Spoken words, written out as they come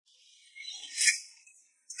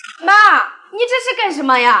妈，你这是干什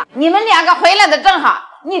么呀？你们两个回来的正好，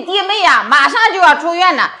你弟妹呀马上就要出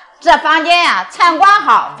院了，这房间呀参观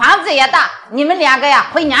好，房子也大，你们两个呀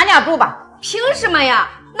回娘家住吧。凭什么呀？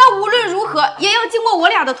那无论如何也要经过我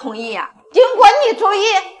俩的同意呀。经过你同意，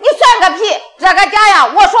你算个屁！这个家呀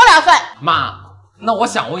我说了算。妈，那我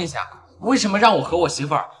想问一下，为什么让我和我媳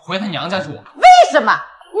妇儿回她娘家住？为什么？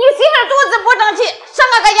你媳妇肚子不争气，生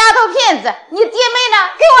了个丫头片子，你弟妹呢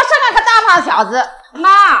给我生了个大胖小子。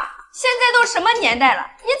妈，现在都什么年代了，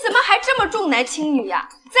你怎么还这么重男轻女呀？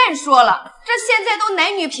再说了，这现在都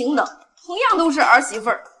男女平等，同样都是儿媳妇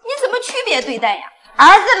儿，你怎么区别对待呀？儿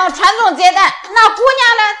子能传宗接代，那姑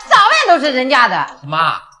娘呢早晚都是人家的。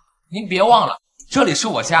妈，您别忘了，这里是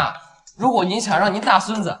我家，如果您想让您大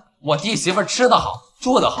孙子我弟媳妇吃得好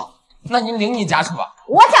住得好，那您领你家去吧。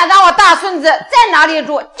我想让我大孙子在哪里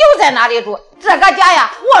住就在哪里住，这个家呀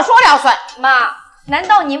我说了算。妈，难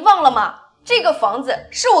道你忘了吗？这个房子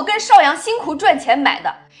是我跟少阳辛苦赚钱买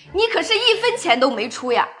的，你可是1分钱都没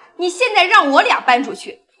出呀！你现在让我俩搬出去，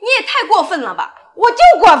你也太过分了吧！我就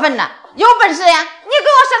过分了，有本事呀，你给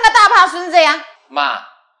我生个大胖孙子呀！妈，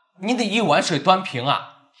你得一碗水端平啊，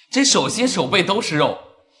这手心手背都是肉，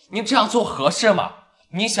你这样做合适吗？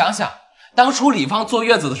你想想，当初李芳坐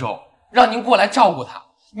月子的时候，让您过来照顾她，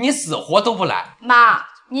你死活都不来。妈，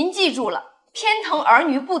您记住了，天疼儿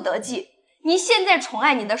女不得计。你现在宠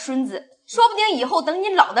爱你的孙子，说不定以后等你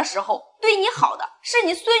老的时候，对你好的是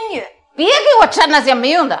你孙女。别给我扯那些没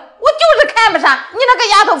用的，我就是看不上你那个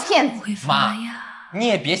丫头片子。妈，你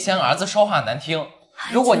也别嫌儿子说话难听，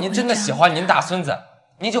如果您真的喜欢您大孙子，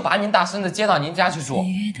您就把您大孙子接到您家去住，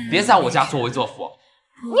别在我家作威作福。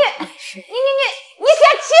你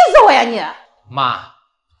想气死我呀你！妈，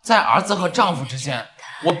在儿子和丈夫之间，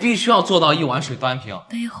我必须要做到一碗水端平，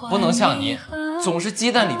不能像您总是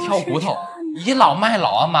鸡蛋里挑骨头，倚老卖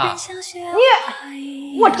老啊！妈，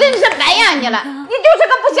我真是白养你了，你就是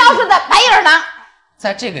个不孝顺的白眼狼。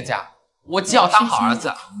在这个家，我既要当好儿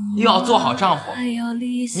子，又要做好丈夫。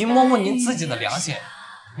您摸摸您自己的良心，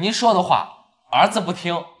您说的话，儿子不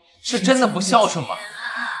听，是真的不孝顺吗？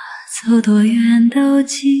走多远都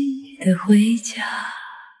记得回家。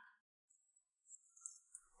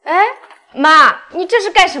哎，妈，你这是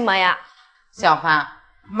干什么呀？小芳，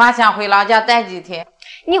妈想回老家待几天。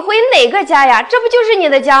你回哪个家呀？这不就是你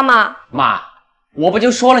的家吗？妈，我不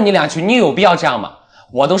就说了你两句，你有必要这样吗？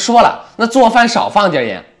我都说了，那做饭少放点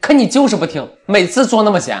盐，可你就是不听，每次做那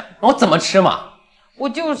么咸，我怎么吃嘛？我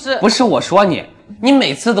就是不是我说你，你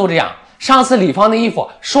每次都这样。上次李芳的衣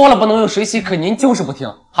服说了不能用水洗，可您就是不听。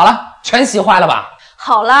好了，全洗坏了吧？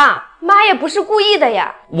好了，妈也不是故意的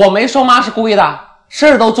呀。我没说妈是故意的，事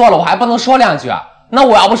儿都做了，我还不能说两句啊？那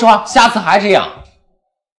我要不说，下次还这样。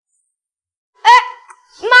哎，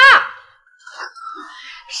妈，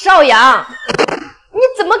少阳，你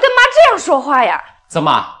怎么跟妈这样说话呀？怎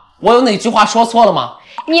么，我有哪句话说错了吗？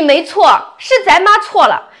你没错，是咱妈错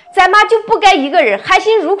了，咱妈就不该一个人含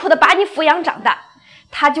辛茹苦的把你抚养长大。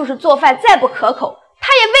她就是做饭再不可口，她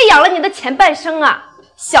也喂养了你的前半生啊。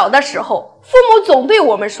小的时候，父母总对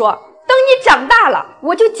我们说，等你长大了，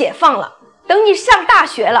我就解放了；等你上大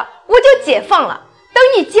学了，我就解放了；等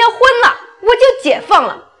你结婚了，我就解放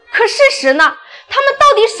了。可事实呢？他们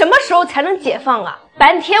到底什么时候才能解放啊？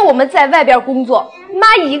白天我们在外边工作，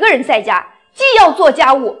妈一个人在家，既要做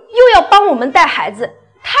家务，又要帮我们带孩子，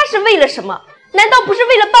她是为了什么？难道不是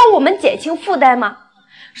为了帮我们减轻负担吗？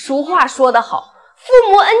俗话说得好，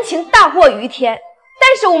父母恩情大过于天，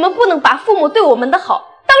但是我们不能把父母对我们的好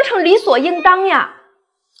当成理所应当呀。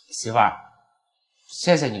媳妇儿，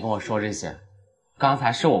谢谢你跟我说这些，刚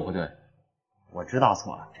才是我不对，我知道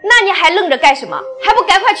错了。那你还愣着干什么？还不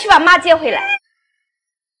赶快去把妈接回来！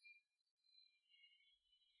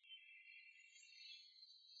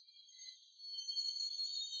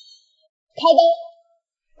开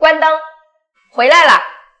灯，关灯，回来了，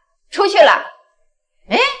出去了。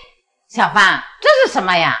哎，小芳，这是什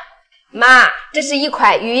么呀？妈，这是一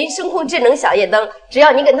款语音声控智能小夜灯，只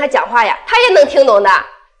要你跟它讲话呀，它也能听懂的。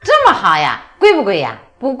这么好呀？贵不贵呀？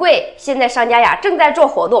不贵，现在商家呀正在做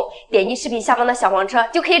活动，点击视频下方的小黄车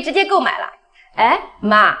就可以直接购买了。哎，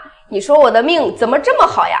妈，你说我的命怎么这么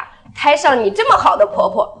好呀？摊上你这么好的婆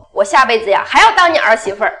婆，我下辈子呀还要当你儿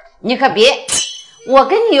媳妇儿。你可别，我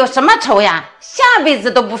跟你有什么仇呀？下辈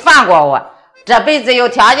子都不放过我。这辈子有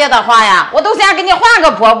条件的话呀，我都想给你换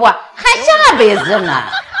个婆婆，还下辈子呢。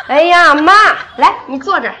哎呀，妈，来，你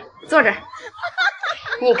坐这儿，坐这儿。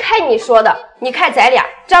你看你说的，你看咱俩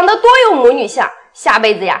长得多有母女相，下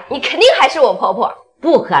辈子呀，你肯定还是我婆婆。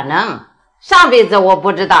不可能，上辈子我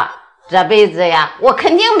不知道，这辈子呀，我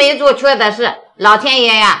肯定没做缺的事，老天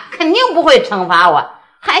爷呀，肯定不会惩罚我，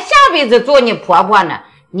还下辈子做你婆婆呢。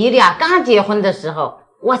你俩刚结婚的时候，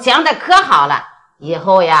我想的可好了，以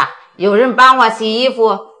后呀，有人帮我洗衣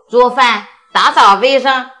服、做饭、打扫卫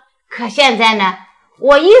生。可现在呢，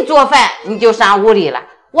我一做饭你就上屋里了，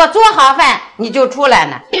我做好饭你就出来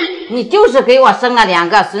了。你就是给我生了2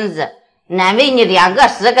个孙子，难为你2个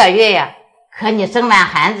10个月呀。可你生完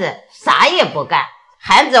孩子啥也不干，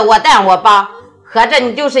孩子我担我包，合着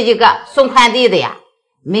你就是一个送快递的呀。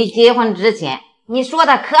没结婚之前你说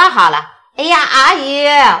的可好了，哎呀阿姨，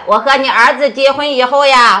我和你儿子结婚以后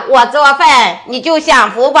呀，我做饭你就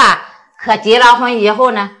享福吧。可结了婚以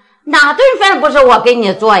后呢，哪顿饭不是我给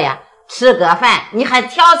你做呀？吃个饭你还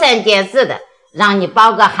挑三拣四的，让你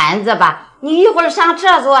抱个孩子吧，你一会儿上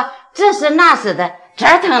厕所这是那是的，这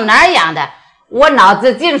儿疼那儿痒的，我脑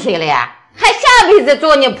子进水了呀，还下辈子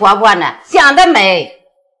做你婆婆呢，想得美。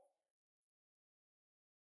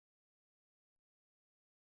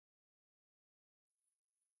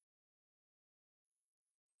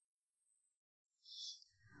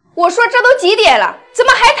我说这都几点了，怎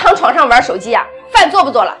么还躺床上玩手机啊？饭做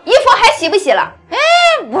不做了？衣服还洗不洗了？哎，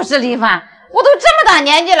不是李凡，我都这么大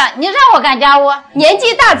年纪了，你让我干家务？年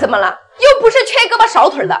纪大怎么了？又不是缺胳膊少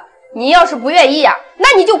腿的。你要是不愿意呀，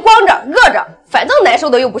那你就光着饿着，反正难受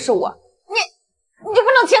的又不是我。你就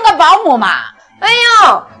不能请个保姆吗？哎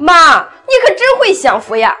呀，妈，你可真会享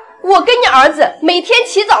福呀！我跟你儿子每天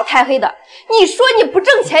起早贪黑的，你说你不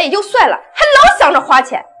挣钱也就算了，还老想着花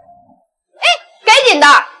钱。哎，赶紧的！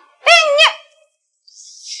哎，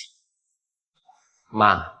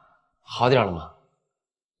妈，好点了吗？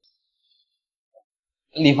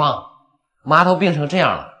李芳，妈都病成这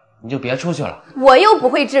样了，你就别出去了。我又不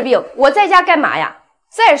会治病，我在家干嘛呀？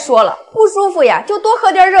再说了，不舒服呀，就多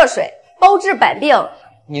喝点热水，包治百病。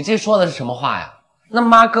你这说的是什么话呀？那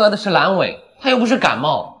妈割的是阑尾，她又不是感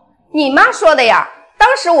冒。你妈说的呀。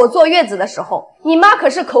当时我坐月子的时候，你妈可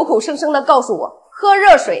是口口声声的告诉我，喝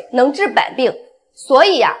热水能治百病。所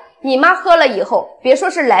以呀，你妈喝了以后，别说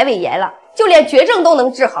是阑尾炎了，就连绝症都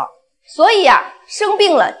能治好。所以呀，生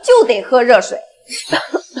病了就得喝热水。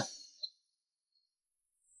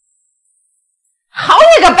好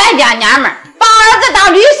一个败家娘们儿，把儿子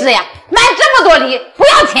当律师呀，买这么多礼不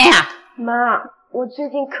要钱呀！妈，我最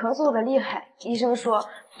近咳嗽的厉害，医生说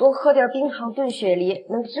多喝点冰糖炖雪梨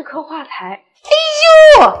能止咳化痰。哎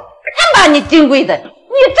呦，真把你金贵的，你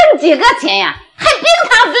挣几个钱呀？还冰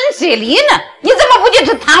糖炖雪梨呢？你怎么不去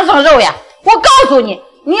吃唐僧肉呀？我告诉你，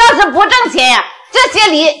你要是不挣钱呀，这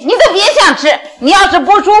些梨你都别想吃。你要是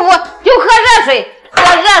不舒服，就喝热水，喝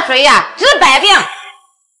热水呀，治百病。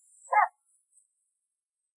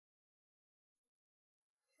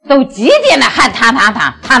都几点了还躺，饭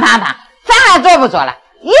还做不做了？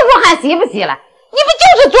衣服还洗不洗了？你不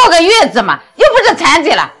就是坐个月子吗？又不是残疾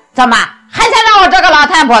了，怎么还想让我这个老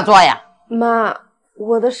太婆做呀？妈，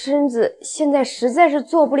我的身子现在实在是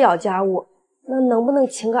做不了家务，那能不能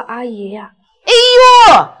请个阿姨呀？哎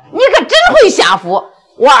呦，你可真会享福！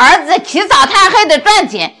我儿子起早贪黑的赚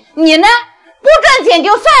钱，你呢不赚钱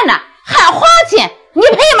就算了，还花钱，你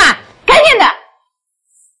配吗？赶紧的！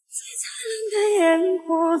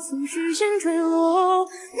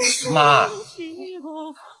妈，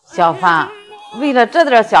小芳，为了这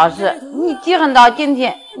点小事，你记恨到今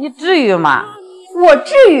天，你至于吗？我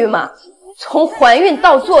至于吗？从怀孕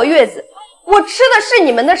到坐月子，我吃的是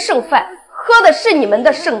你们的剩饭，喝的是你们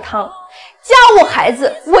的剩汤，家务孩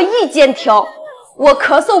子我一肩挑。我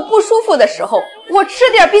咳嗽不舒服的时候，我吃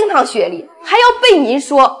点冰糖雪梨，还要被您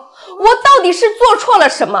说，我到底是做错了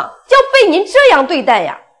什么，要被您这样对待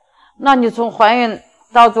呀？那你从怀孕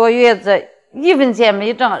到坐月子1分钱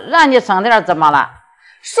没挣，让你省点怎么了？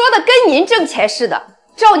说的跟您挣钱似的。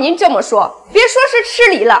照您这么说，别说是吃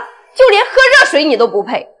梨了，就连喝热水你都不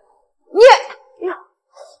配。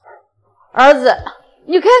儿子，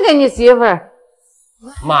你看看你媳妇儿。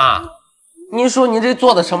妈，你说你这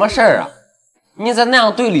做的什么事儿啊？你在那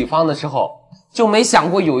样对李芳的时候，就没想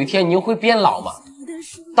过有一天您会变老吗？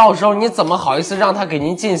到时候你怎么好意思让她给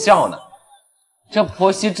您尽孝呢？这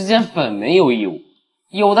婆媳之间本没有义务，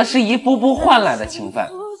有的是一步步换来的情分。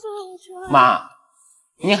妈，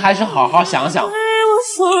你还是好好想想。没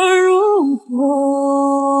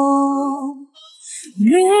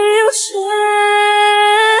有谁